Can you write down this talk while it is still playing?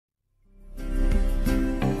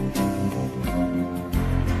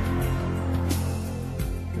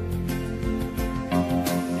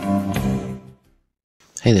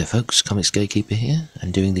Hey there folks, ComicsGateKeeper here,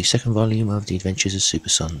 and doing the second volume of The Adventures of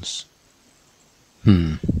Supersons.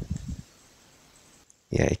 Yeah,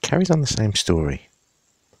 it carries on the same story.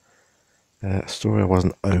 A story I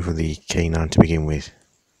wasn't overly keen on to begin with.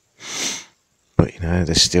 But, you know,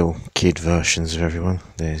 there's still kid versions of everyone.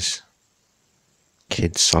 There's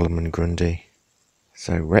Kid Solomon Grundy.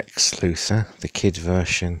 So Rex Luthor, the kid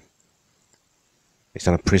version, is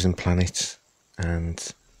on a prison planet,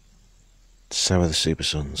 and so are the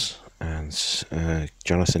Supersons. And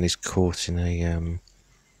Jonathan is caught in a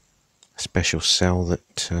special cell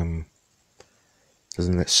that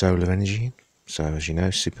doesn't let solar energy in. So, as you know,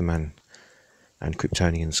 Superman and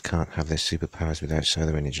Kryptonians can't have their superpowers without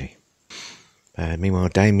solar energy. Meanwhile,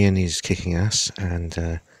 Damian is kicking ass,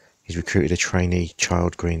 and he's recruited a trainee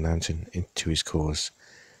child Green Lantern into his cause.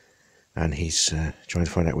 And he's trying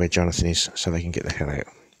to find out where Jonathan is so they can get the hell out.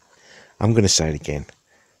 I'm going to say it again.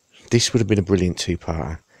 This would have been a brilliant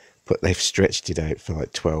two-parter, but they've stretched it out for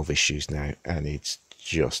like 12 issues now, and it's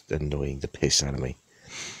just annoying the piss out of me.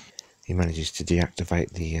 He manages to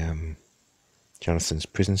deactivate the Jonathan's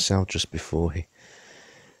prison cell just before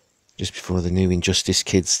the new Injustice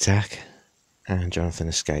kids attack, and Jonathan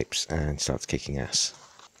escapes and starts kicking ass.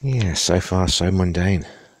 Yeah, so far so mundane.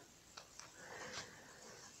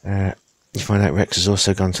 You find out Rex has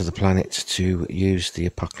also gone to the planet to use the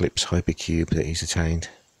Apocalypse hypercube that he's attained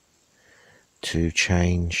to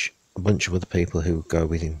change a bunch of other people who go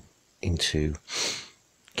with him into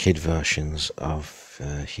kid versions of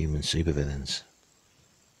human supervillains.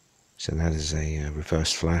 So now there's a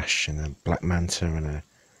Reverse Flash and a Black Manta and a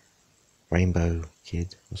Rainbow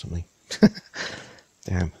Kid or something.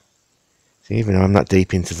 Damn. So even though I'm not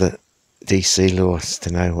deep into the DC lore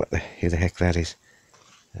to know who the heck that is.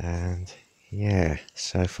 And yeah,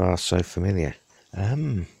 so far so familiar.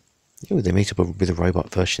 They meet up with a robot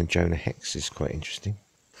version of Jonah Hex is quite interesting.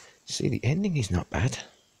 See, the ending is not bad.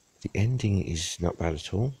 The ending is not bad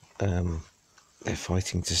at all. They're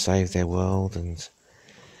fighting to save their world and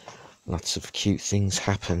lots of cute things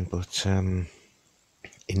happen, but in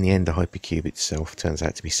the end the hypercube itself turns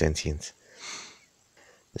out to be sentient.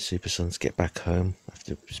 The Supersons get back home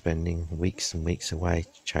after spending weeks and weeks away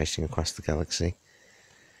chasing across the galaxy,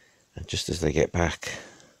 and just as they get back,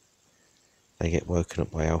 they get woken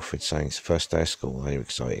up by Alfred saying it's the first day of school. They're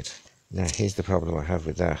excited. Now here's the problem I have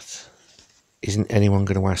with that. Isn't anyone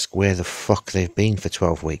going to ask where the fuck they've been for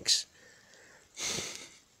 12 weeks?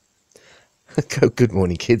 Go, good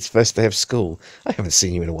morning kids, first day of school. I haven't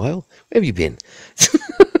seen you in a while. Where have you been?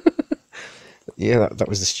 Yeah, that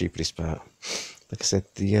was the stupidest part. Like I said,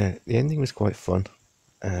 the ending was quite fun.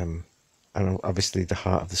 And obviously the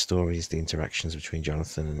heart of the story is the interactions between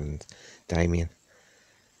Jonathan and Damian.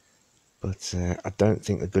 But I don't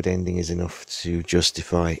think the good ending is enough to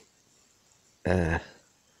justify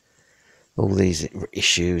all these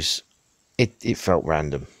issues. It felt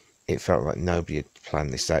random. It felt like nobody had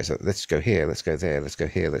planned this out. So let's go here, let's go there, let's go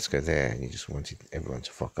here, let's go there. And you just wanted everyone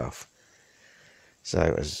to fuck off. So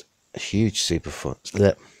as a huge Supersons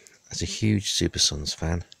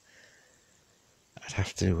fan, I'd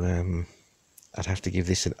have to give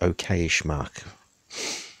this an okayish mark.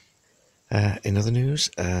 In other news,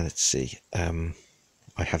 let's see. I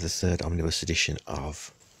have the third omnibus edition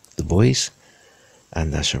of The Boys,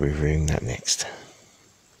 and I shall be reviewing that next.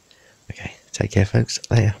 Okay, take care, folks.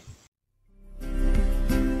 Later.